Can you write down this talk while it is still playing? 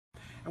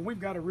and we've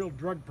got a real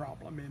drug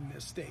problem in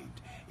this state.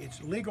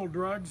 It's legal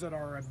drugs that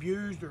are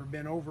abused or have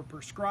been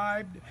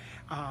overprescribed,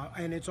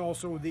 and it's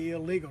also the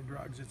illegal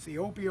drugs. It's the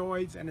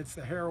opioids and it's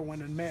the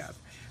heroin and meth.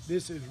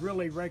 This is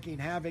really wreaking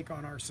havoc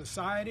on our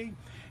society,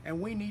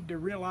 and we need to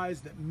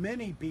realize that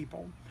many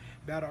people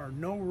that are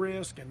no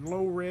risk and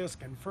low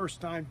risk and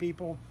first-time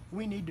people,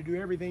 we need to do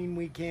everything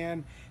we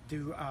can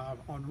to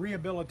on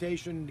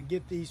rehabilitation to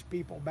get these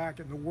people back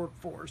in the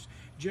workforce.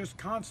 Just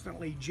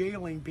constantly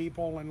jailing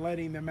people and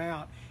letting them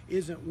out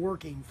isn't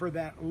working for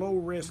that low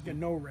risk and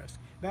no risk.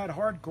 That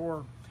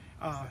hardcore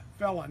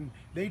felon,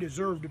 they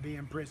deserve to be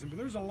in prison. But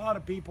there's a lot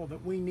of people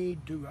that we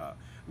need to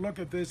look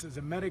at this as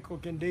a medical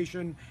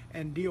condition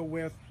and deal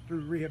with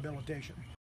through rehabilitation.